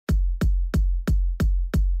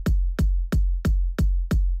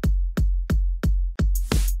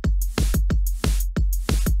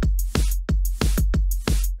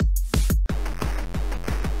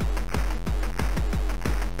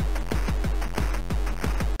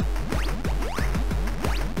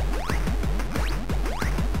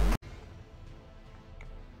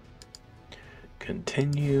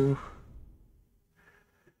continue.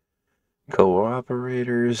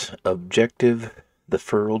 Cooperators, objective, the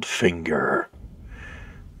furled finger.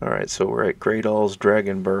 Alright, so we're at Great All's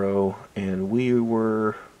Dragon Burrow, and we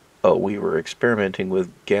were experimenting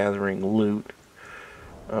with gathering loot.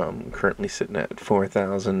 Currently sitting at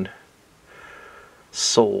 4,000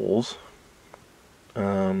 souls.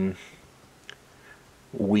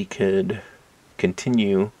 We could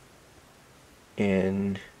continue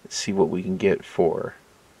and see what we can get for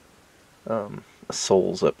a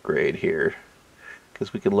souls upgrade here,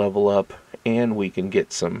 because we can level up and we can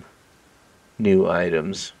get some new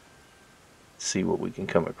items, see what we can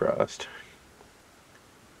come across.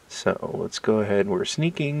 So let's go ahead. We're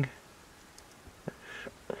sneaking.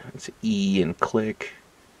 It's E and click.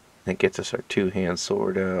 That gets us our two-hand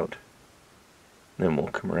sword out. Then we'll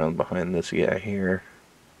come around behind this guy here,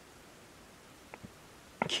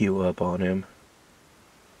 queue up on him,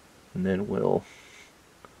 and then we'll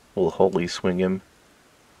holy swing him.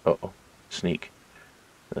 Uh-oh, sneak.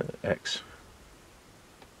 X.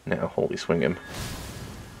 Now holy swing him.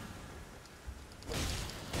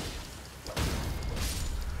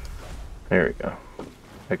 There we go.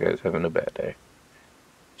 That guy's having a bad day.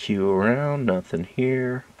 Queue around, nothing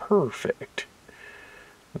here. Perfect.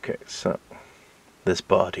 Okay, so this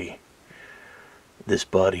body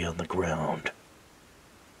on the ground,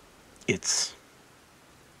 it's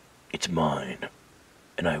mine,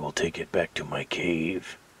 and I will take it back to my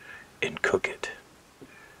cave and cook it,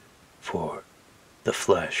 for the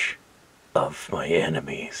flesh of my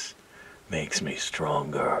enemies makes me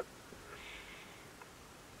stronger.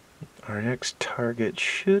 Our next target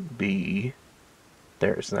should be...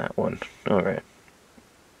 There's that one. Alright.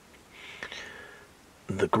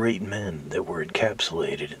 The great men that were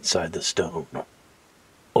encapsulated inside the stone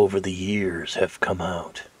over the years have come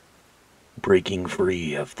out, breaking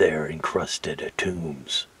free of their encrusted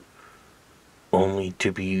tombs, only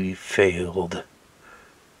to be failed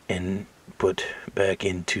and put back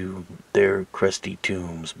into their crusty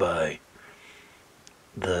tombs by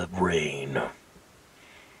the rain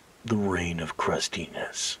of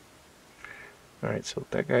crustiness. Alright, so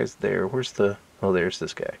that guy's there. Where's the... Oh, there's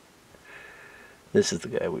this guy. This is the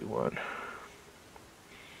guy we want.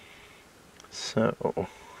 So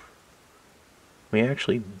we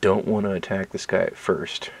actually don't want to attack this guy at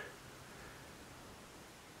first.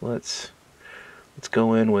 Let's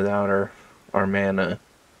go in without our mana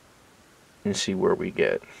and see where we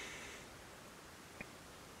get.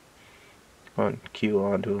 Come on, queue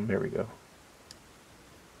onto him. There we go.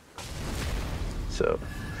 So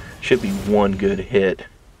should be one good hit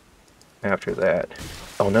after that.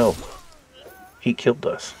 Oh no, he killed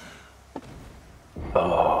us.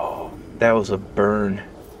 Oh, that was a burn.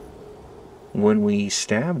 When we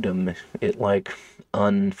stabbed him, it like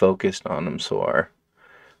unfocused on him, so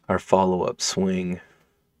our follow-up swing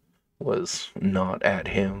was not at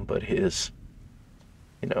him, but his,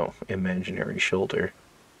 imaginary shoulder.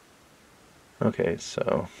 Okay,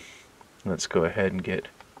 so let's go ahead and get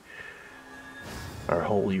our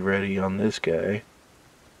holy ready on this guy.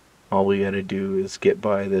 All we gotta do is get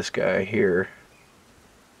by this guy here,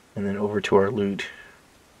 and then over to our loot,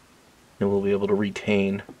 and we'll be able to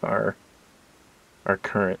retain our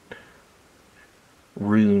current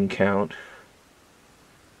rune count.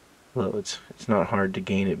 Although it's not hard to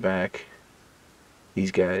gain it back.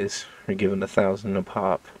 These guys are given 1,000 a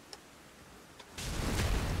pop.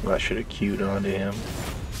 Well, I should have queued onto him.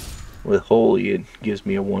 With holy, it gives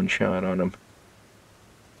me a one shot on him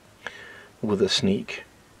with a sneak.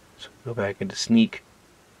 So go back into sneak,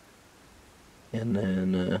 and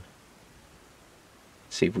then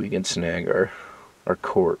see if we can snag our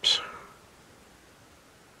corpse.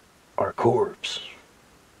 Our corpse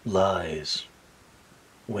lies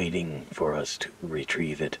waiting for us to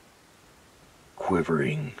retrieve it,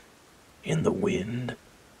 quivering in the wind,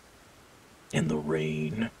 in the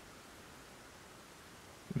rain.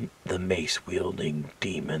 The mace-wielding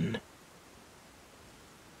demon,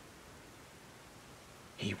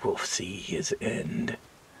 he will see his end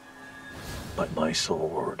by my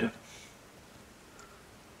sword.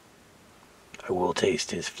 I will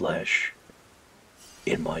taste his flesh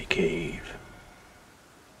in my cave.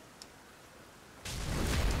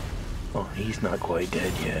 Oh, he's not quite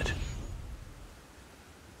dead yet.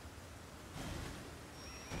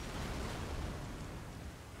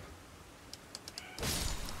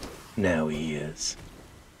 Now he is.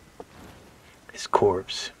 His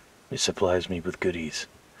corpse, it supplies me with goodies.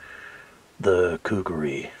 The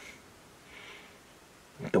kukri,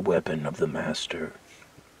 the weapon of the master.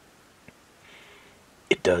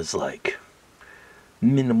 It does like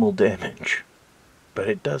minimal damage, but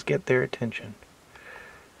it does get their attention.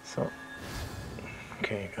 So,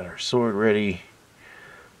 okay, got our sword ready.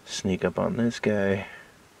 Sneak up on this guy.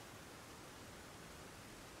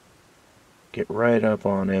 Get right up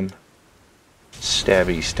on him.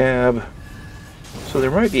 Stabby stab. So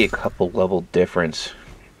there might be a couple level difference.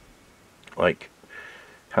 Like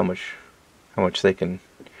how much they can,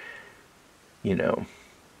 you know,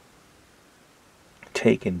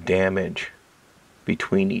 take in damage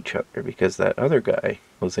between each other, because that other guy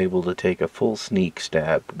was able to take a full sneak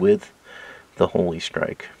stab with the Holy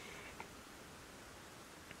Strike.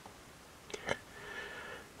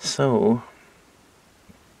 So,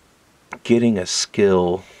 getting a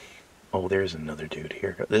skill... Oh, there's another dude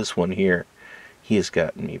here. This one here, he has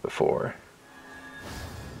gotten me before.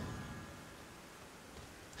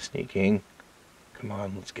 Sneaking. Come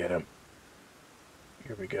on, let's get him.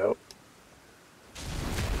 Here we go.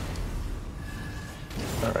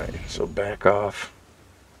 Alright, so back off.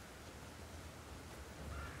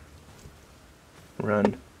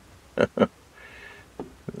 Run. The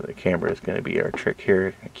camera is going to be our trick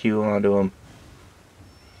here. Cue onto him.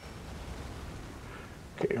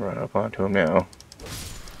 Okay, run up onto him now.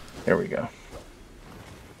 There we go.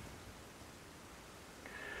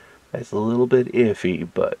 That's a little bit iffy,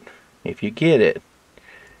 but if you get it,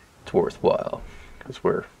 it's worthwhile. Because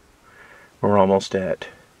we're almost at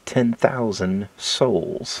 10,000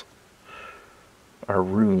 souls. Our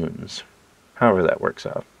runes. However that works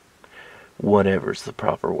out. Whatever's the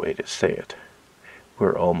proper way to say it.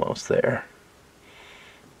 We're almost there.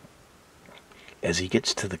 As he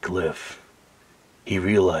gets to the glyph, he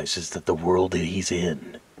realizes that the world that he's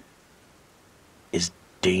in is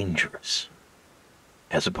dangerous.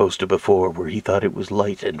 As opposed to before, where he thought it was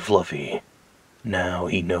light and fluffy. Now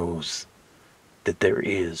he knows that there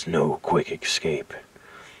is no quick escape.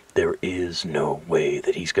 There is no way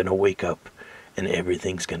that he's going to wake up and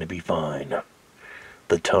everything's going to be fine.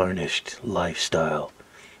 The tarnished lifestyle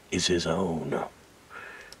is his own.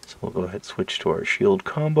 So we'll go ahead and switch to our shield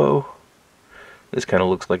combo. This kind of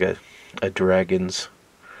looks like a dragon's,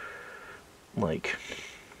 like,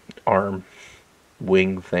 arm,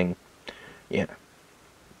 wing thing. Yeah.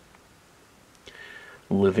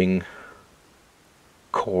 Living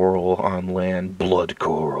coral on land, blood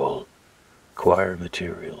coral. Acquire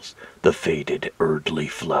materials. The faded earthly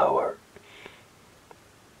flower.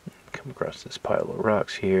 Come across this pile of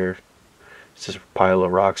rocks here. Is this pile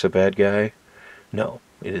of rocks a bad guy? No,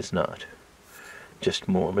 it is not. Just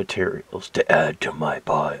more materials to add to my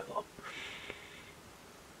pile.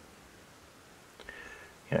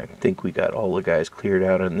 Yeah, I think we got all the guys cleared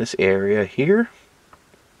out in this area here.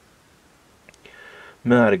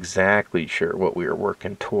 I'm not exactly sure what we were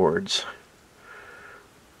working towards.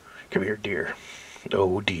 Come here, dear.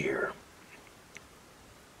 Oh, dear.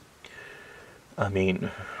 I mean,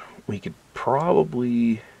 we could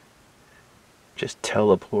probably just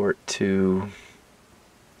teleport to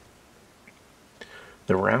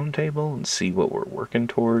the round table and see what we're working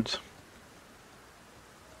towards.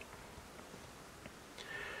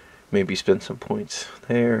 Maybe spend some points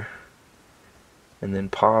there. And then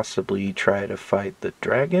possibly try to fight the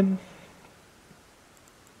dragon.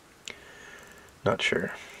 Not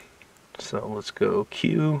sure. So let's go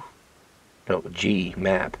Q. No, G,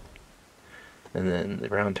 map. And then the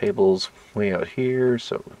round table's way out here,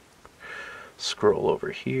 so scroll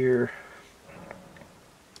over here.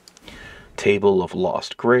 Table of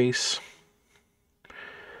Lost Grace.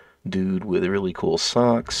 Dude with really cool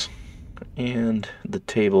socks. And the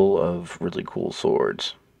table of really cool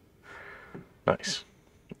swords. Nice.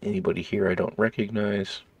 Anybody here I don't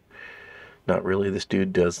recognize? Not really. This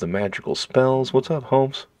dude does the magical spells. What's up,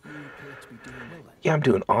 Holmes? Yeah, I'm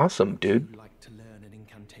doing awesome, dude.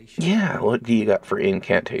 Yeah, what do you got for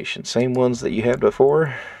incantation? Same ones that you had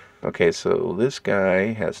before? Okay, so this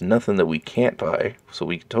guy has nothing that we can't buy, so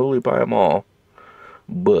we can totally buy them all.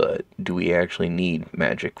 But do we actually need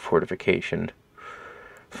magic fortification,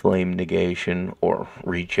 flame negation, or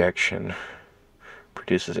rejection?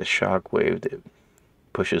 Produces a shockwave that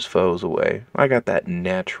pushes foes away. I got that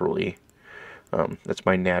naturally. That's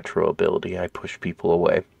my natural ability. I push people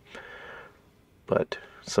away. But,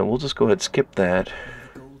 so we'll just go ahead and skip that.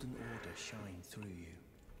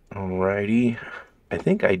 Alrighty. I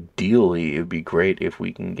think ideally it would be great if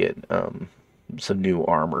we can get some new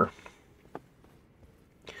armor.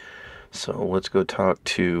 So let's go talk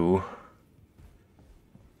to...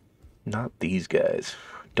 Not these guys.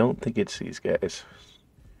 Don't think it's these guys.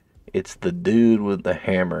 It's the dude with the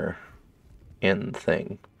hammer and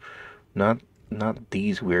thing. Not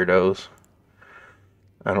these weirdos.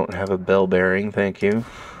 I don't have a bell bearing, thank you.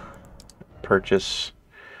 Purchase.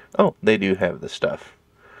 Oh, they do have the stuff.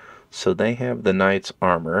 So they have the knight's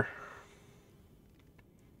armor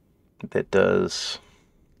that does,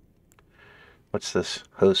 what's this?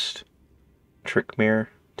 Host trick mirror.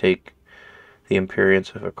 Take the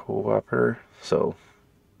appearance of a cooperator. So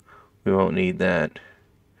we won't need that.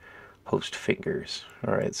 Host fingers.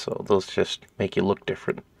 Alright, so those just make you look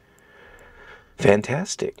different.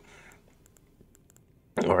 Fantastic.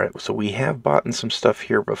 Alright, so we have bought some stuff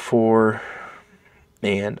here before,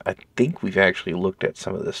 and I think we've actually looked at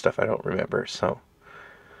some of this stuff. I don't remember, so.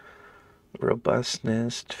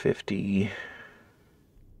 Robustness, 50.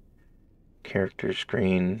 Character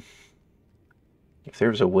screen. If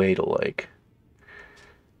there's a way to, like,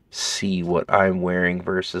 see what I'm wearing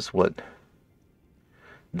versus what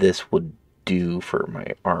this would do for my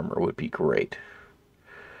armor would be great.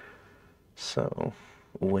 So,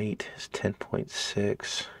 weight is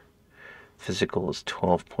 10.6. Physical is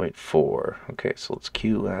 12.4. Okay, so let's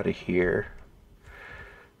queue out of here.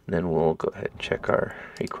 Then we'll go ahead and check our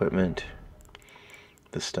equipment.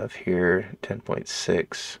 The stuff here,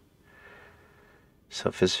 10.6. So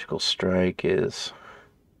physical strike is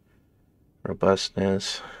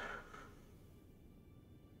robustness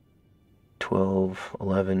 12,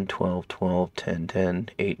 11, 12, 12, 10, 10,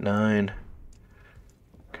 8, 9.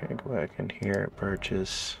 Okay, go back in here,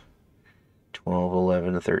 purchase 12,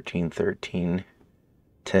 11, 13, 13,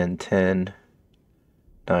 10, 10,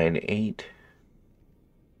 9, 8.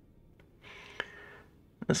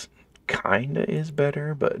 This kinda is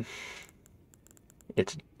better, but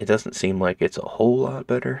it doesn't seem like it's a whole lot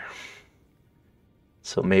better.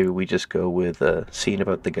 So maybe we just go with seeing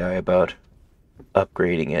about the guy about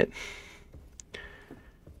upgrading it.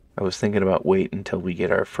 I was thinking about waiting until we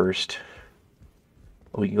get our first.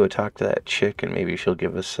 We can go talk to that chick and maybe she'll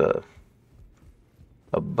give us a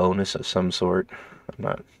bonus of some sort.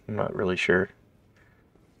 I'm not really sure.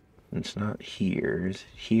 It's not here. Is it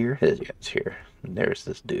here? Yeah, it's here. And there's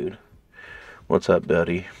this dude. What's up,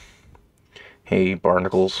 buddy? Hey,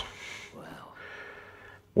 barnacles.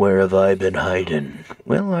 Where have I been hiding?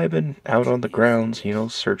 Well, I've been out on the grounds, you know,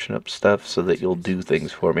 searching up stuff so that you'll do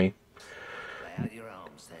things for me.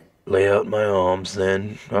 Lay out my arms,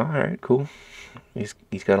 then. Alright, cool.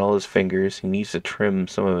 He's got all his fingers. He needs to trim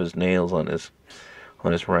some of his nails on his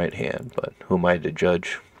right hand, but who am I to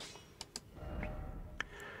judge?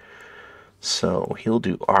 So, he'll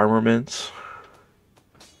do armaments,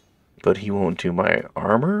 but he won't do my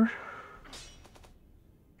armor?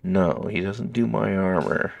 No, he doesn't do my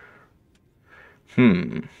armor.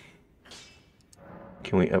 Can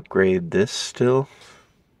we upgrade this still?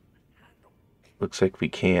 Looks like we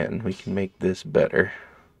can. We can make this better.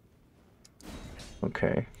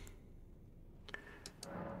 Okay.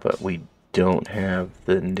 But we don't have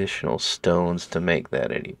the additional stones to make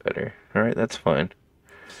that any better. Alright, that's fine.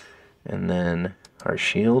 And then our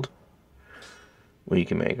shield. We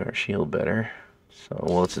can make our shield better. So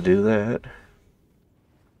let's do that.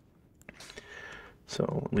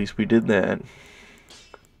 So at least we did that.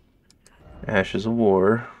 Ashes of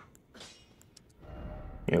War.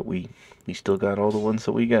 Yeah, we still got all the ones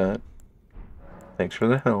that we got. Thanks for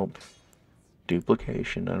the help.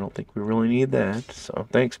 Duplication. I don't think we really need that. So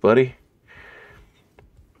thanks, buddy.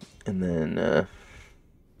 And then,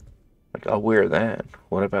 like, I'll wear that.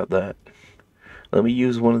 What about that? Let me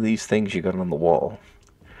use one of these things you got on the wall.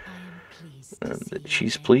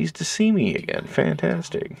 She's pleased to see me again.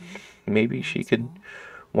 Fantastic. Maybe she could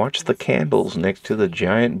watch the candles next to the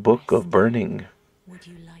giant book of burning. Would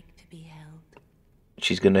you like to be held?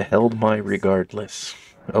 She's gonna held my regardless.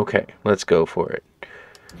 Okay, let's go for it.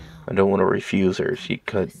 I don't want to refuse her. She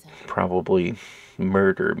could probably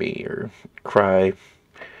murder me or cry,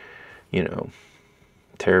 you know,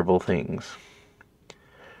 terrible things.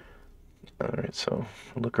 Alright, so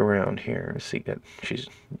look around here. See that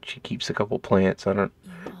she keeps a couple plants. I don't.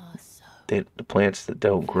 The plants that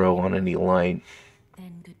don't grow on any light.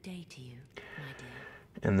 Then good day to you, my dear.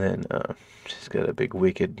 And then she's got a big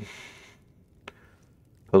wicked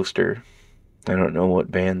poster. I don't know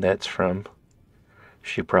what band that's from.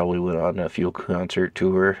 She probably went on a few concert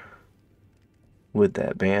tour with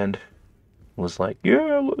that band. Was like,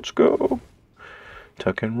 yeah, let's go.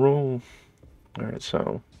 Tuck and roll. Alright,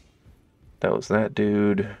 so that was that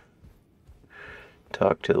dude.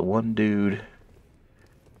 Talk to the one dude.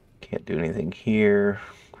 Can't do anything here.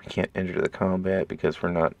 We can't enter the combat because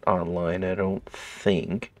we're not online, I don't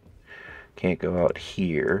think. Can't go out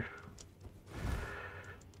here.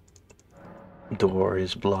 Door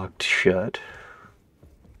is blocked shut.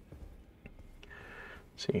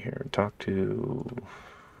 See here, talk to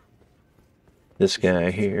this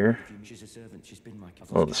guy here.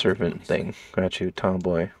 Oh, the servant thing. Got you,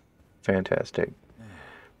 tomboy. Fantastic.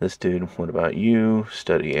 This dude, what about you?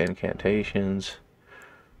 Study incantations.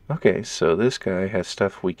 Okay, so this guy has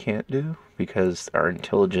stuff we can't do because our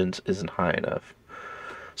intelligence isn't high enough.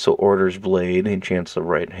 So Order's Blade enchants the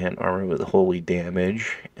right hand armor with holy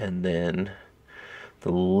damage, and then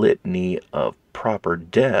the Litany of Proper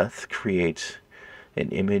Death creates an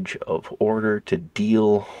image of order to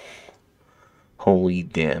deal holy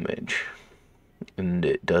damage. And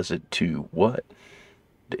it does it to what?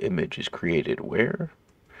 The image is created where?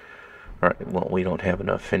 Alright, well, we don't have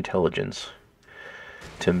enough intelligence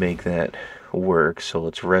to make that work, so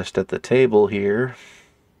let's rest at the table here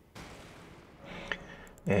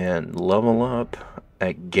and level up,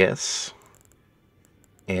 I guess.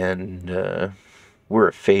 And we're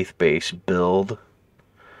a faith-based build,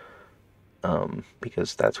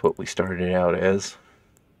 because that's what we started out as.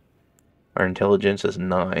 Our intelligence is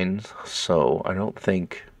 9, so I don't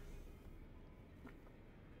think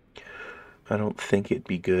it'd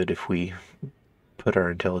be good if we put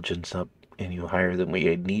our intelligence up any higher than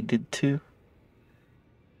we needed to.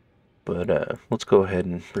 But let's go ahead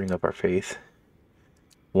and bring up our faith.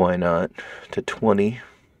 Why not? To 20.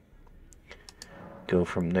 Go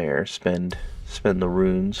from there. Spend the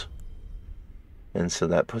runes. And so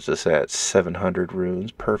that puts us at 700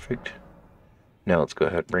 runes. Perfect. Now let's go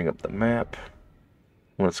ahead and bring up the map.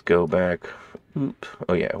 Let's go back. Oop.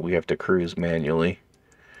 Oh yeah, we have to cruise manually.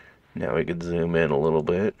 Now we can zoom in a little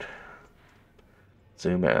bit.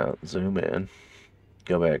 Zoom out, zoom in.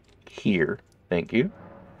 Go back here, thank you,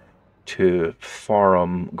 to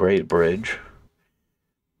Farum Great Bridge.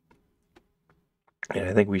 And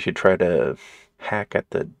I think we should try to hack at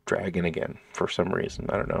the dragon again for some reason.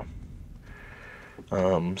 I don't know.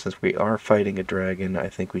 Since we are fighting a dragon, I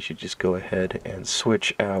think we should just go ahead and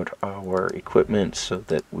switch out our equipment so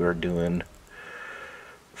that we're doing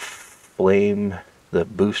flame, the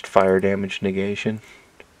boost fire damage negation.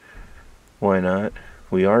 Why not?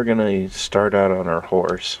 We are going to start out on our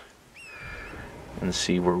horse and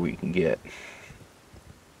see where we can get.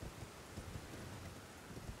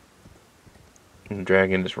 And the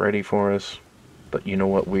dragon is ready for us, but you know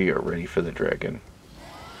what? We are ready for the dragon.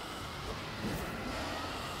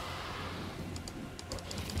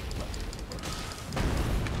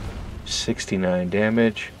 $69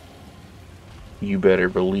 damage. You better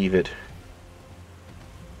believe it.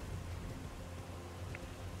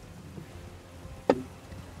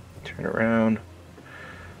 Turn around.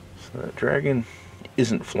 So the dragon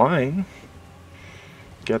isn't flying.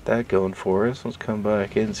 Got that going for us. Let's come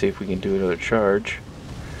back in and see if we can do another charge.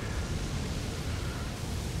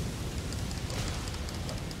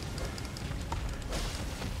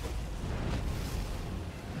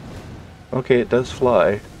 Okay, it does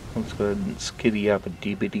fly. Let's go ahead and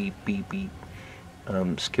skiddy-yabba-deebity-beep-beep,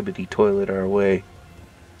 skibbity toilet our way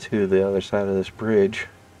to the other side of this bridge.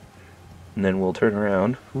 And then we'll turn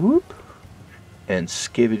around, whoop, and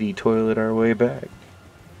skibbity toilet our way back.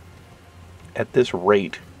 At this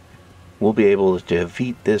rate, we'll be able to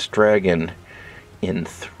defeat this dragon in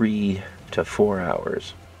 3 to 4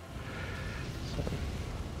 hours. So,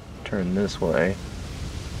 turn this way.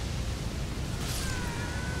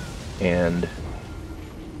 And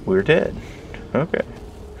we're dead. Okay.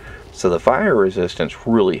 So the fire resistance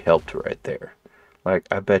really helped right there. Like,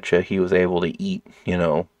 I betcha he was able to eat,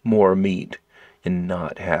 more meat and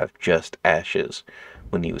not have just ashes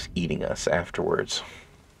when he was eating us afterwards.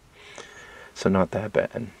 So not that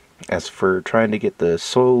bad. As for trying to get the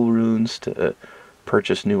soul runes to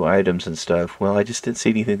purchase new items and stuff, well, I just didn't see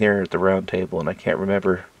anything there at the round table, and I can't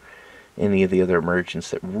remember any of the other merchants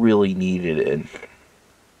that really needed it.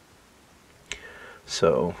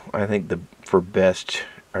 So I think our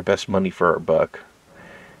best money for our buck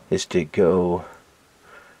is to go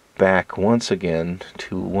back once again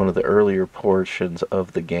to one of the earlier portions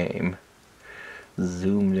of the game,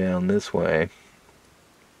 zoom down this way,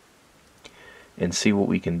 and see what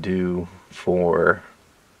we can do for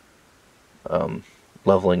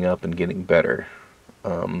leveling up and getting better.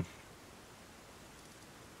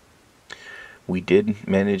 We did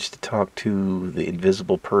manage to talk to the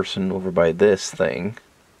invisible person over by this thing.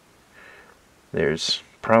 There's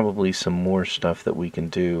probably some more stuff that we can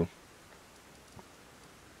do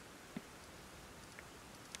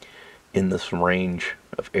in this range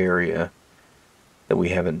of area that we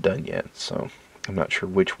haven't done yet. So I'm not sure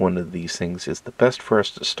which one of these things is the best for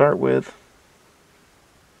us to start with.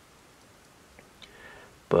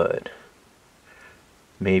 But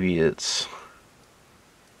maybe it's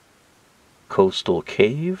Coastal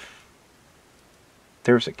Cave.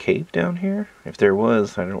 There's a cave down here? If there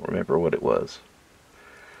was, I don't remember what it was.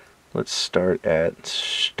 Let's start at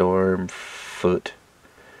Stormfoot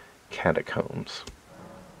Catacombs.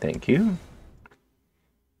 Thank you.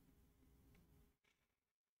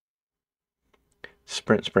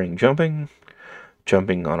 Sprint spring jumping.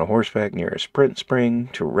 Jumping on a horseback near a sprint spring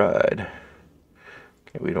to ride.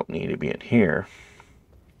 Okay, we don't need to be in here.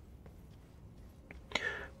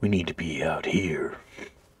 We need to be out here.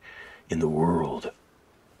 In the world.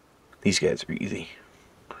 These guys are easy.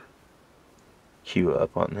 Queue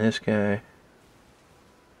up on this guy.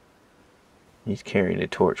 He's carrying a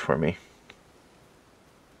torch for me.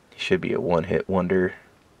 He should be a one-hit wonder.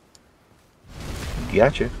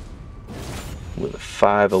 Gotcha. With a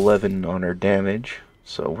 511 on our damage.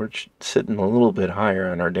 So we're sitting a little bit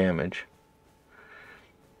higher on our damage.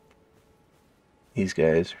 These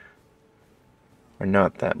guys are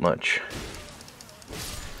not that much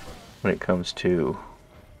when it comes to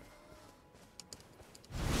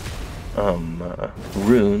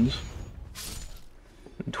runes.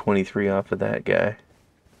 And 23 off of that guy.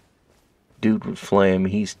 Dude with flame,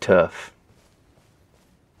 he's tough.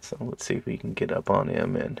 So let's see if we can get up on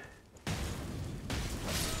him and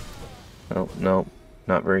no,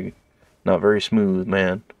 not very smooth,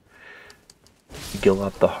 man.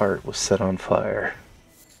 Gillop the Heart was set on fire.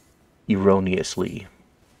 Erroneously.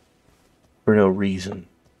 For no reason.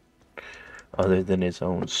 Other than his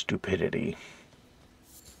own stupidity.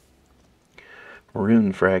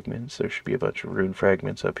 Rune fragments. There should be a bunch of rune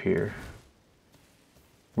fragments up here.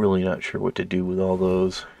 Really not sure what to do with all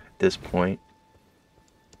those at this point.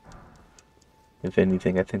 If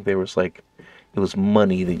anything, I think there was like... It was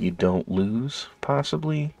money that you don't lose,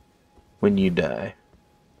 possibly, when you die.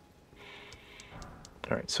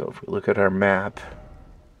 Alright, so if we look at our map,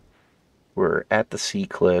 we're at the sea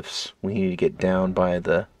cliffs. We need to get down by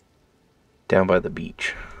the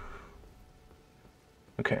beach.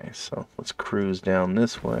 Okay, so let's cruise down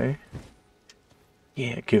this way.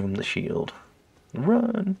 Yeah, give him the shield.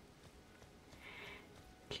 Run!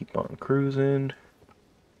 Keep on cruising.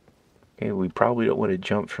 Okay, we probably don't want to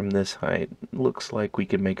jump from this height. Looks like we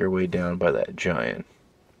can make our way down by that giant.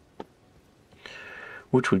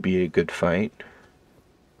 Which would be a good fight.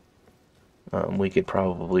 We could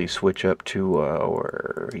probably switch up to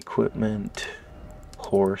our equipment.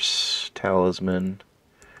 Horse, talisman.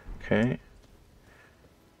 Okay.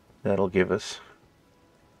 That'll give us...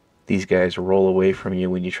 These guys roll away from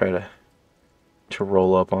you when you try to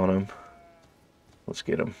roll up on them. Let's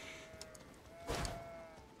get them.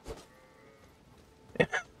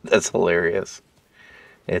 That's hilarious.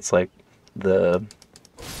 It's like the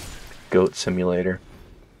goat simulator.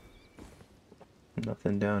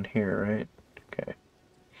 Nothing down here, right? Okay.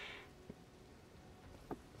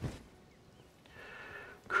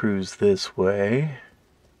 Cruise this way.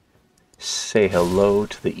 Say hello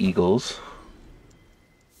to the eagles.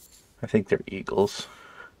 I think they're eagles.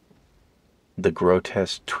 The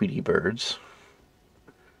grotesque Tweety birds.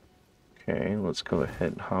 Okay, let's go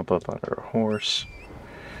ahead and hop up on our horse.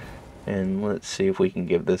 And let's see if we can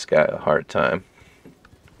give this guy a hard time.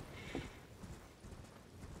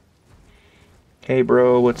 Hey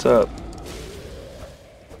bro, what's up?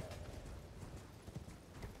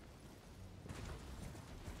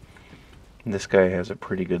 This guy has a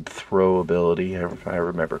pretty good throw ability, if I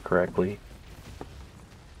remember correctly.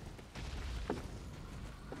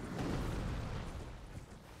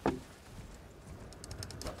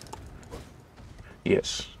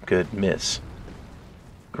 Yes, good miss.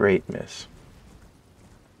 Great miss.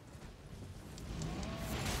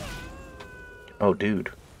 Oh, dude.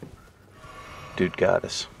 Dude got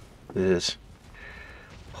us. This is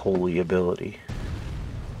holy ability.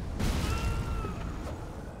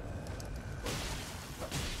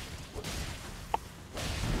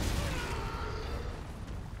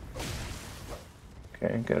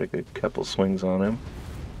 Okay, got a good couple swings on him.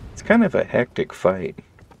 It's kind of a hectic fight.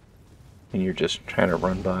 And you're just trying to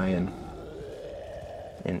run by and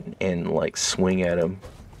like swing at him.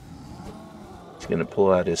 He's gonna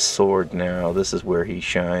pull out his sword now. This is where he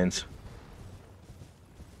shines.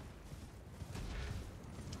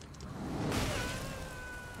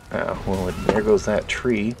 Oh, well, there goes that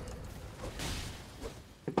tree.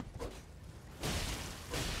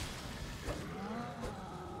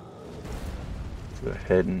 Let's go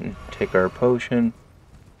ahead and take our potion.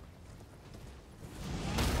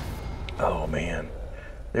 Oh man,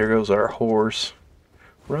 there goes our horse.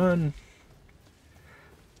 Run!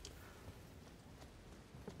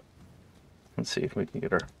 Let's see if we can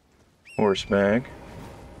get our horse back.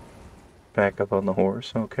 Back up on the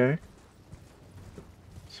horse, okay.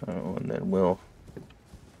 So, and then we'll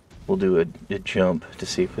do a jump to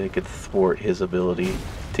see if they could thwart his ability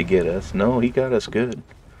to get us. No, he got us good.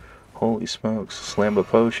 Holy smokes, slam a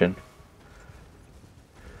potion.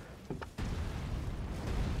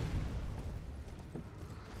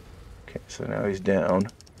 So now he's down.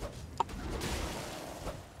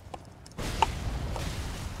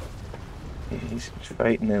 He's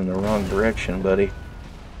fighting in the wrong direction, buddy.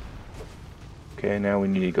 Okay, now we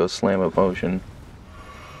need to go slam up motion.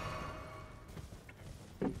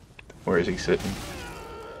 Where is he sitting?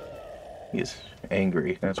 He's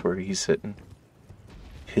angry. That's where he's sitting.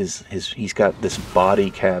 He's got this body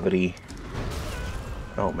cavity.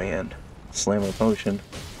 Oh man. Slam up motion.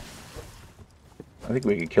 I think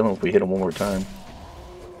we could kill him if we hit him one more time.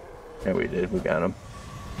 Yeah, we did. We got him.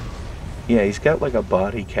 Yeah, he's got like a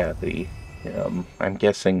body cavity. I'm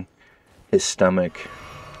guessing his stomach,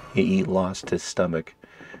 he lost his stomach,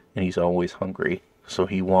 and he's always hungry. So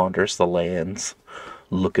he wanders the lands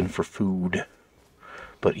looking for food.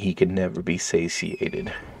 But he can never be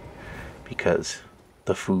satiated because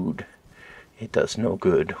the food, it does no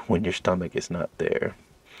good when your stomach is not there.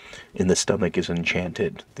 And the stomach is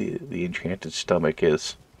enchanted. The enchanted stomach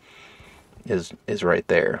is right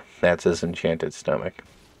there. That's his enchanted stomach.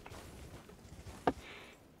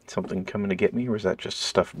 Something coming to get me, or is that just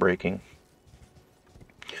stuff breaking?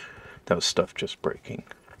 That was stuff just breaking.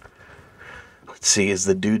 Let's see, is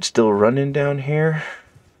the dude still running down here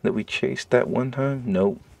that we chased that one time?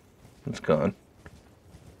 Nope. It's gone.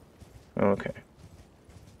 Okay.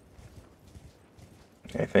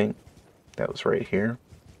 I think that was right here.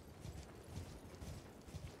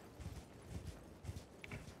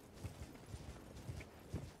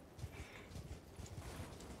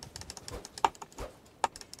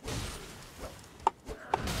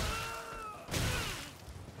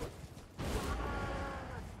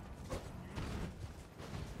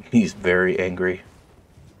 He's very angry.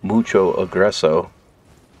 Mucho aggresso.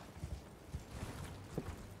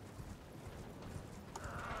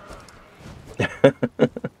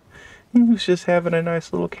 He was just having a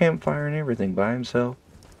nice little campfire and everything by himself.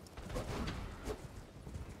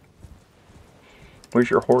 Where's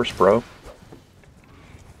your horse, bro?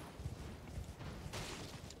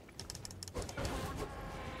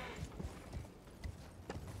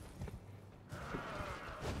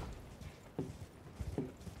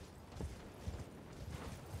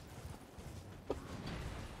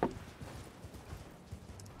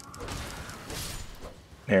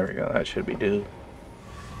 There we go, that should be due.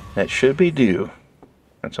 That should be due.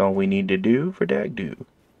 That's all we need to do for Dagdu.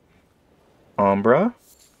 Umbra.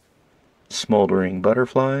 Smoldering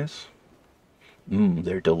butterflies.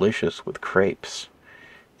 They're delicious with crepes.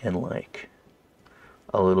 And like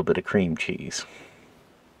a little bit of cream cheese.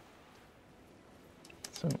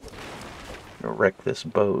 So, I'm gonna wreck this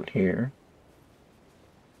boat here.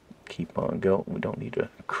 Keep on going. We don't need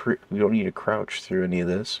to crouch through any of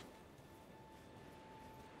this.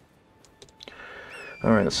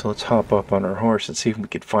 Alright, so let's hop up on our horse and see if we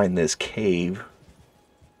can find this cave.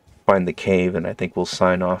 Find the cave, and I think we'll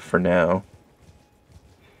sign off for now.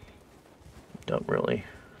 Don't really.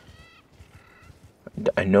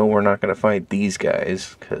 I know we're not going to fight these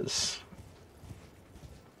guys, because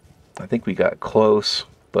I think we got close,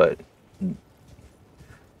 but yeah,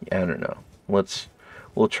 I don't know.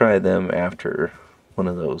 We'll try them after one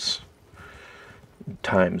of those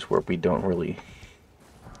times where we don't really,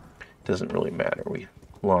 doesn't really matter. We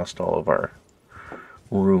lost all of our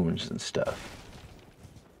runes and stuff.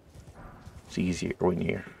 It's easier when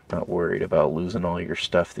you're not worried about losing all your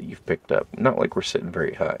stuff that you've picked up. Not like we're sitting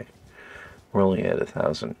very high. We're only at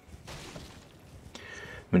 1,000. I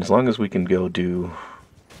mean, as long as we can go do...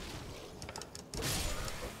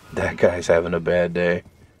 That guy's having a bad day.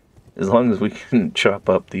 As long as we can chop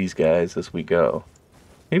up these guys as we go.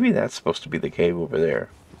 Maybe that's supposed to be the cave over there.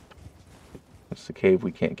 That's the cave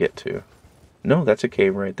we can't get to. No, that's a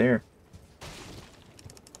cave right there.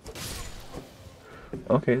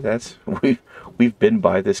 Okay, that's... We've been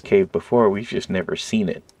by this cave before, we've just never seen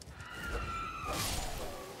it.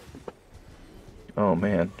 Oh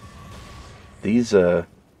man. These guys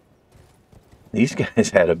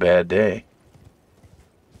had a bad day.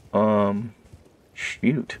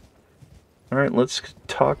 Shoot. Alright, let's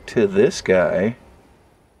talk to this guy.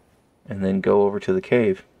 And then go over to the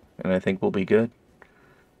cave. And I think we'll be good. I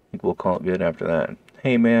think we'll call it good after that.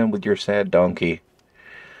 Hey man, with your sad donkey.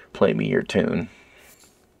 Play me your tune.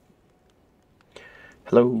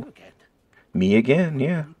 Hello. Me again,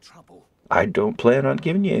 yeah. I don't plan on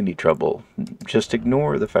giving you any trouble. Just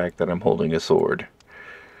ignore the fact that I'm holding a sword.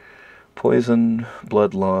 Poison,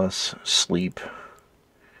 blood loss, sleep,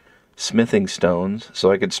 smithing stones,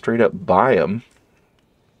 so I could straight up buy them.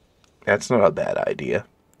 That's not a bad idea.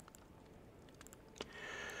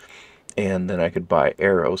 And then I could buy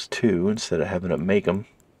arrows too, instead of having to make them.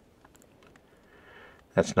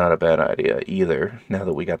 That's not a bad idea either, now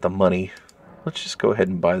that we got the money. Let's just go ahead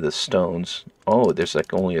and buy the stones. Oh, there's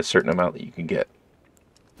like only a certain amount that you can get.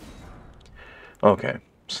 Okay,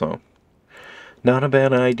 so not a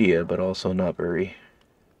bad idea, but also not very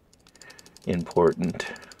important.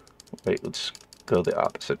 Wait, let's go the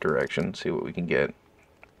opposite direction, see what we can get.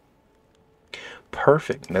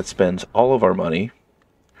 Perfect. That spends all of our money.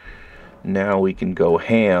 Now we can go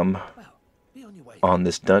ham on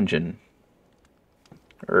this dungeon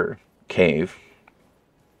or cave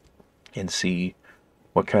and see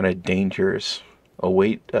what kind of dangers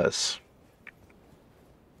await us.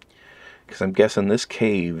 Because I'm guessing this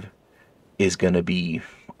cave is going to be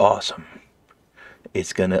awesome.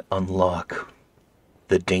 It's going to unlock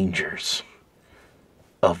the dangers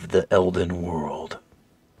of the Elden world.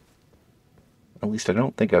 At least I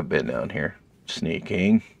don't think I've been down here.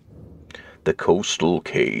 Sneaking. The coastal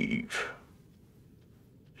cave.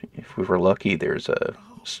 If we were lucky, there's a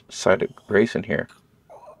site of grace in here.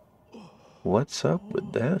 What's up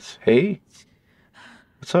with this? Hey.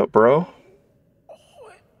 What's up, bro?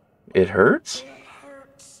 It hurts?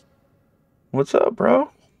 What's up, bro?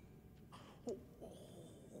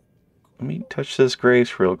 Let me touch this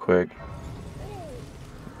grace real quick.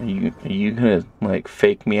 Are you gonna, like,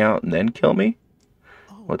 fake me out and then kill me?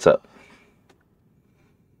 What's up?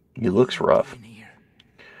 He looks rough.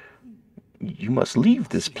 You must leave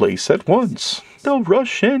this place at once. They'll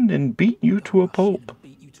rush in and beat you to a pulp.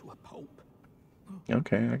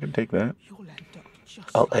 Okay, I can take that.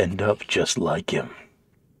 I'll end up just like him.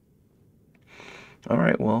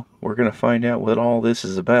 Alright, well, we're going to find out what all this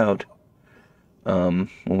is about when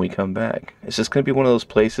we come back. Is this going to be one of those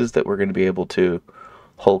places that we're going to be able to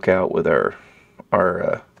Hulk out with our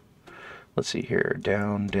let's see here,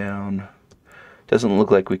 down. Doesn't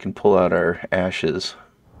look like we can pull out our ashes.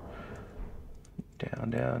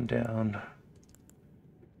 Down.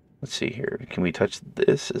 Let's see here. Can we touch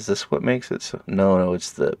this? Is this what makes it so? No,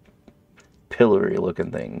 it's the pillory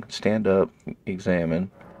looking thing. Stand up,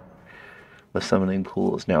 examine. The summoning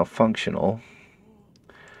pool is now functional.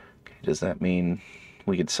 Okay, does that mean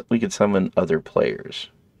we could summon other players?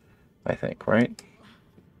 I think, right?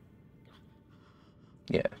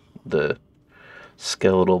 Yeah, the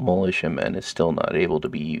skeletal militiaman is still not able to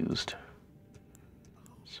be used.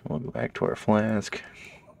 So we'll go back to our flask.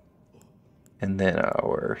 And then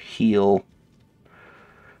our heal.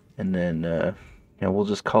 And then, we'll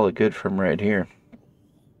just call it good from right here.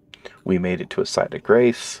 We made it to a site of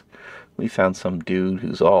grace. We found some dude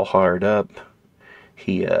who's all hard up.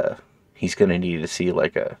 He's gonna need to see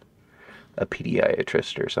like a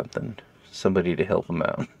pediatrist or something. Somebody to help him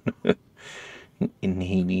out. And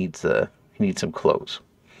he needs some clothes.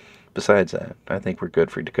 Besides that, I think we're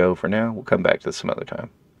good for to go for now. We'll come back to this some other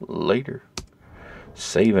time. Later.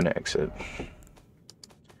 Save and exit.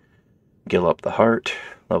 Gillop the Heart,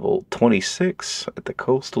 level 26 at the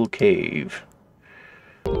Coastal Cave.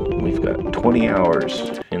 We've got 20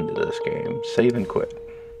 hours into this game. Save and quit.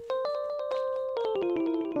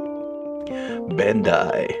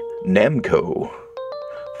 Bandai Namco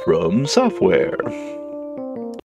from Software.